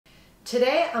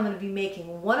Today I'm going to be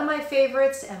making one of my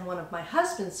favorites and one of my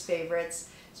husband's favorites,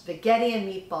 spaghetti and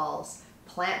meatballs.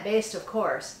 Plant-based, of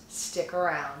course. Stick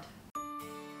around.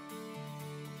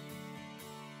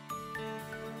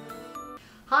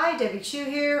 Hi, Debbie Chu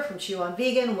here from Chu on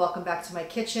Vegan. Welcome back to my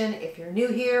kitchen. If you're new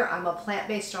here, I'm a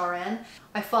plant-based RN.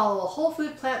 I follow a whole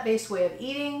food plant-based way of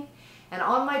eating, and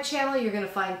on my channel you're going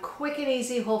to find quick and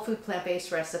easy whole food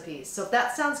plant-based recipes. So if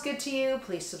that sounds good to you,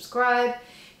 please subscribe.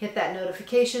 Hit that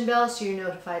notification bell so you're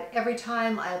notified every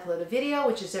time I upload a video,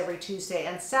 which is every Tuesday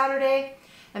and Saturday.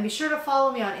 And be sure to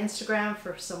follow me on Instagram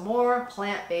for some more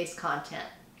plant-based content.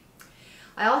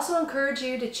 I also encourage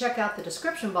you to check out the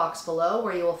description box below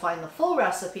where you will find the full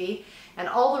recipe and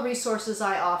all the resources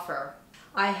I offer.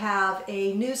 I have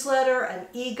a newsletter, an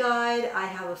e-guide, I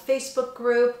have a Facebook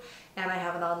group, and I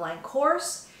have an online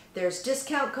course. There's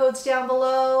discount codes down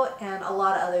below and a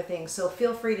lot of other things, so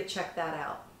feel free to check that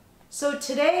out. So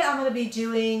today I'm going to be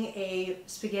doing a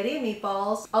spaghetti and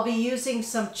meatballs. I'll be using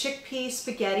some chickpea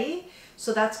spaghetti,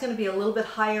 so that's going to be a little bit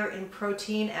higher in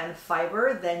protein and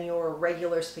fiber than your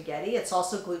regular spaghetti. It's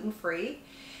also gluten-free.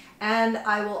 And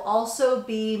I will also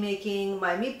be making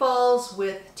my meatballs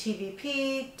with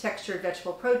TVP, textured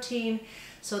vegetable protein,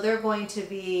 so they're going to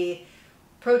be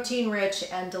protein-rich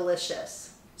and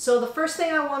delicious. So the first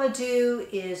thing I want to do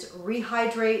is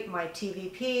rehydrate my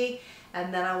TVP,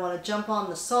 and then I want to jump on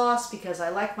the sauce because I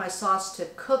like my sauce to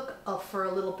cook for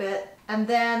a little bit. And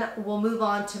then we'll move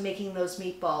on to making those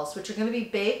meatballs, which are going to be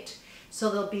baked,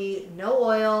 so there'll be no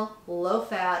oil, low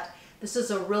fat. This is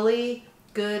a really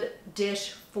good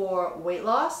dish for weight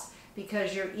loss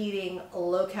because you're eating a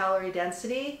low calorie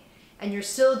density and you're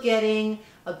still getting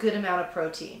a good amount of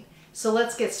protein. So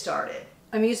let's get started.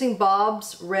 I'm using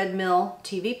Bob's Red Mill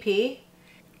TVP.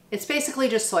 It's basically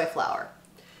just soy flour.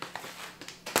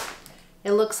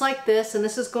 It looks like this, and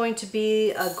this is going to be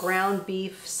a ground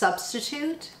beef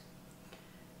substitute.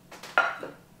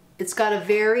 It's got a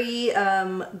very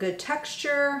good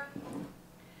texture,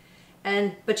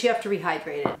 but you have to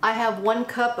rehydrate it. I have 1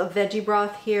 cup of veggie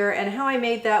broth here, and how I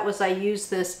made that was I used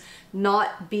this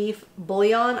not beef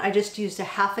bouillon. I just used a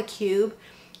half a cube.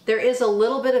 There is a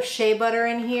little bit of shea butter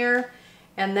in here,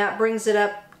 and that brings it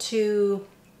up to,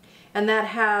 and that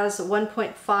has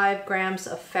 1.5 grams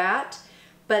of fat,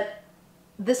 but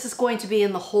this is going to be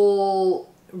in the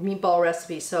whole meatball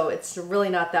recipe, so it's really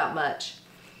not that much.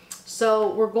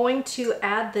 So we're going to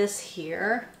add this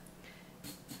here.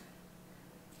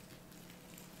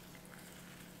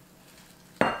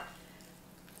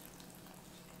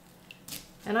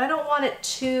 And I don't want it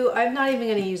too, I'm not even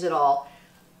going to use it all.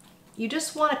 You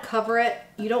just want to cover it.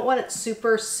 You don't want it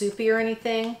super soupy or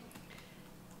anything,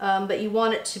 but you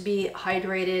want it to be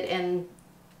hydrated, and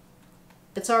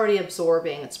it's already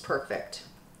absorbing. It's perfect.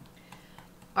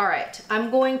 All right,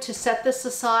 I'm going to set this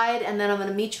aside, and then I'm going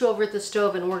to meet you over at the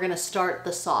stove and we're going to start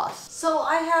the sauce. So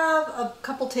I have a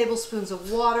couple tablespoons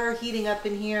of water heating up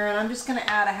in here, and I'm just going to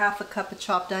add a half a cup of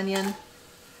chopped onion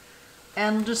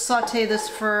and just saute this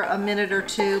for a minute or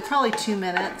two, probably 2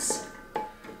 minutes.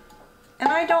 And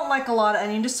I don't like a lot of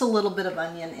onion, just a little bit of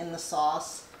onion in the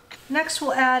sauce. Next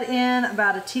we'll add in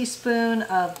about a teaspoon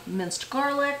of minced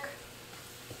garlic,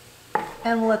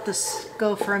 and we'll let this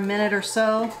go for a minute or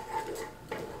so.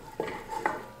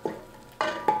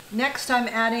 Next, I'm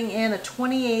adding in a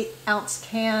 28-ounce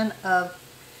can of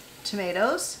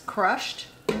tomatoes, crushed.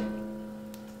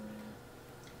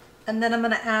 And then I'm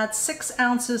going to add 6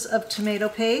 ounces of tomato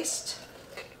paste.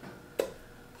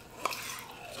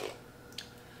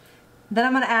 Then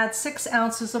I'm going to add 6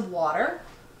 ounces of water,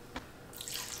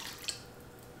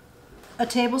 a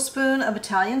tablespoon of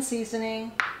Italian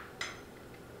seasoning,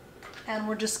 and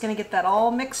we're just going to get that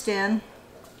all mixed in.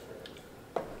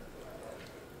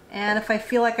 And if I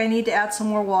feel like I need to add some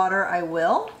more water, I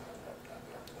will.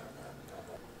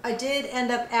 I did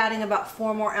end up adding about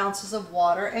 4 more ounces of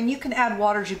water, and you can add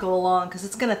water as you go along because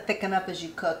it's going to thicken up as you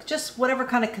cook, just whatever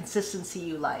kind of consistency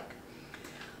you like.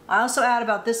 I also add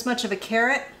about this much of a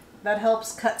carrot. That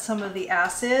helps cut some of the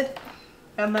acid.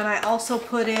 And then I also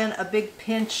put in a big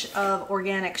pinch of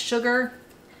organic sugar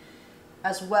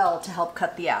as well to help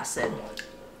cut the acid.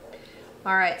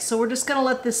 All right, so we're just gonna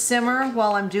let this simmer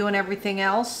while I'm doing everything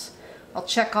else. I'll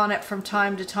check on it from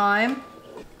time to time.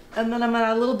 And then I'm gonna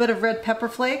add a little bit of red pepper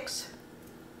flakes.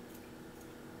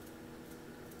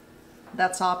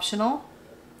 That's optional.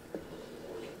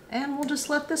 And we'll just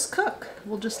let this cook.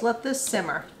 We'll just let this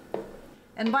simmer.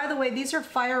 And by the way, these are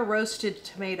fire roasted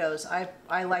tomatoes.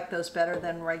 I like those better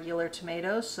than regular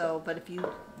tomatoes, so, but if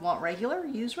you want regular,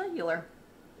 use regular.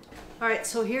 All right,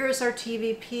 so here is our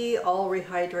TVP all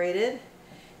rehydrated.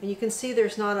 And you can see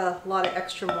there's not a lot of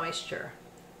extra moisture.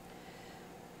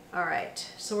 All right,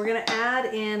 so we're gonna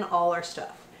add in all our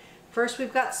stuff. First,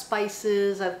 we've got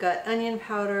spices. I've got onion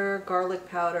powder, garlic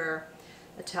powder,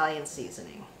 Italian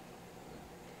seasoning.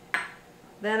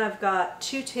 Then I've got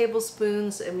 2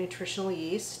 tablespoons of nutritional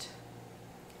yeast.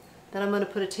 Then I'm going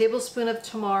to put a tablespoon of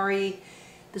tamari.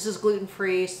 This is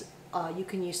gluten-free. You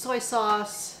can use soy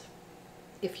sauce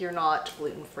if you're not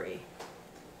gluten-free.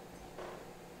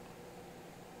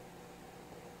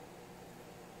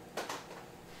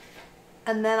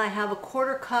 And then I have a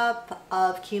 1/4 cup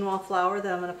of quinoa flour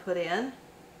that I'm going to put in.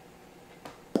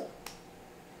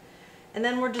 And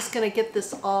then we're just going to get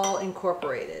this all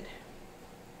incorporated.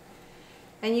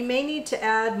 And you may need to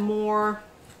add more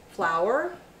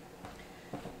flour,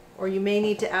 or you may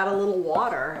need to add a little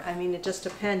water. I mean, it just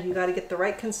depends. You got to get the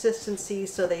right consistency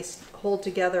so they hold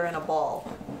together in a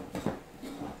ball.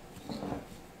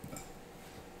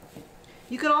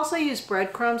 You can also use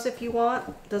breadcrumbs if you want.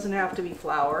 It doesn't have to be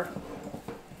flour.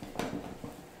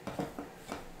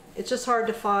 It's just hard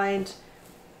to find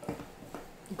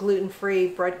gluten-free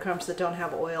breadcrumbs that don't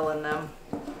have oil in them.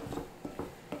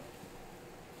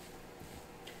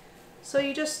 So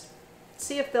you just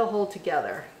see if they'll hold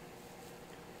together.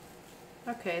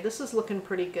 Okay, this is looking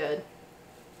pretty good.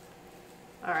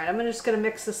 All right, I'm just gonna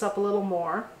mix this up a little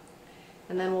more,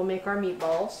 and then we'll make our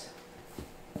meatballs.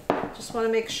 Just wanna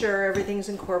make sure everything's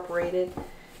incorporated.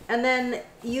 And then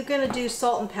you're gonna do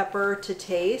salt and pepper to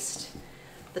taste.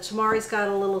 The tamari's got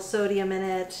a little sodium in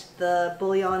it. The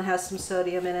bouillon has some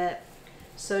sodium in it.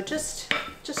 So just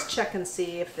check and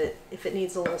see if it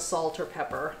needs a little salt or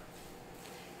pepper.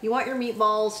 You want your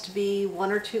meatballs to be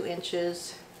 1 or 2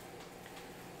 inches.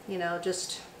 You know,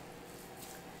 just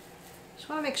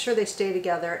want to make sure they stay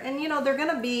together. And you know, they're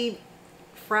gonna be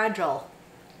fragile.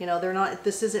 You know, they're not,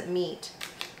 this isn't meat.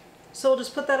 So we'll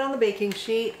just put that on the baking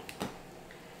sheet.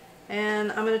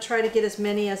 And I'm gonna try to get as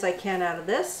many as I can out of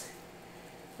this.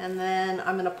 And then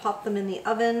I'm gonna pop them in the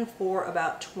oven for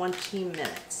about 20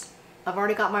 minutes. I've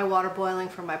already got my water boiling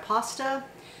for my pasta,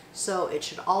 so it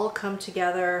should all come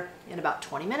together in about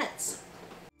 20 minutes.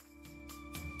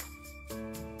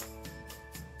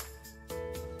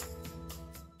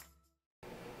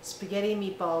 Spaghetti and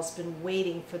meatballs, been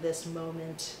waiting for this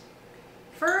moment.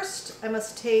 First, I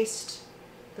must taste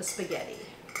the spaghetti.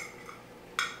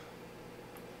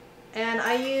 And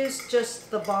I use just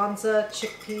the Bonza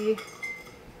chickpea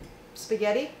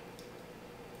spaghetti.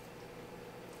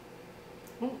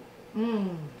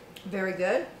 Very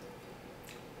good.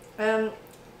 And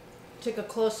take a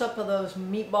close-up of those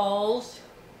meatballs.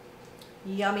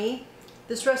 Yummy.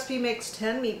 This recipe makes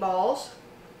 10 meatballs.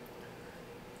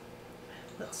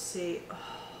 Let's see. Oh.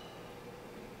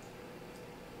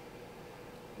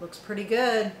 Looks pretty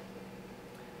good.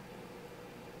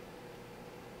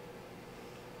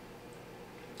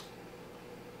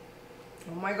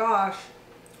 Oh my gosh.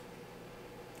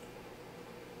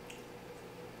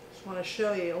 Just want to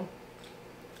show you.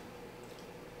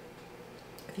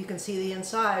 If you can see the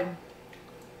inside,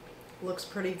 looks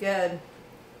pretty good.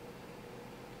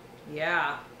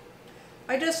 Yeah.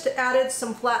 I just added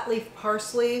some flat leaf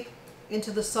parsley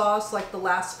into the sauce like the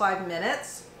last 5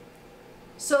 minutes.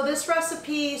 So this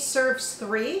recipe serves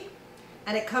 3,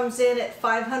 and it comes in at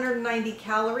 590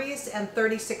 calories and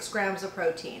 36 grams of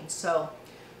protein. So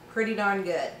pretty darn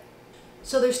good.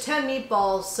 So there's 10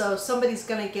 meatballs, so somebody's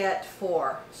gonna get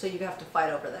 4. So you have to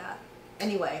fight over that.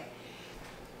 Anyway,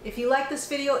 if you like this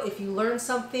video, if you learned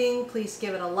something, please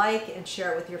give it a like and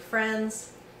share it with your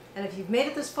friends. And if you've made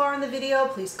it this far in the video,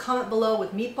 please comment below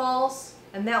with meatballs.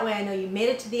 And that way I know you made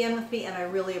it to the end with me, and I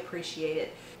really appreciate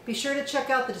it. Be sure to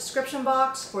check out the description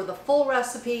box for the full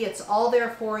recipe. It's all there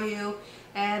for you.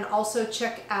 And also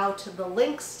check out the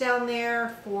links down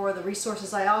there for the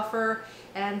resources I offer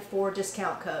and for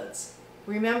discount codes.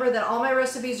 Remember that all my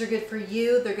recipes are good for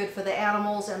you, they're good for the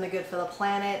animals, and they're good for the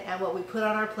planet, and what we put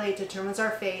on our plate determines our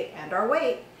fate and our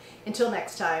weight. Until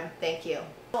next time, thank you.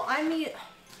 Well, I need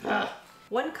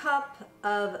 1 cup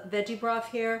of veggie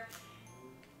broth here.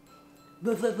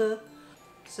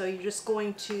 So you're just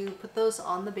going to put those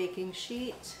on the baking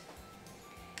sheet.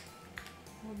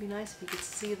 It would be nice if you could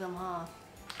see them, huh?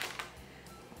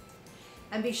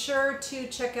 And be sure to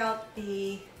check out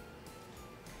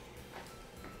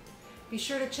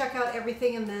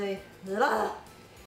everything in the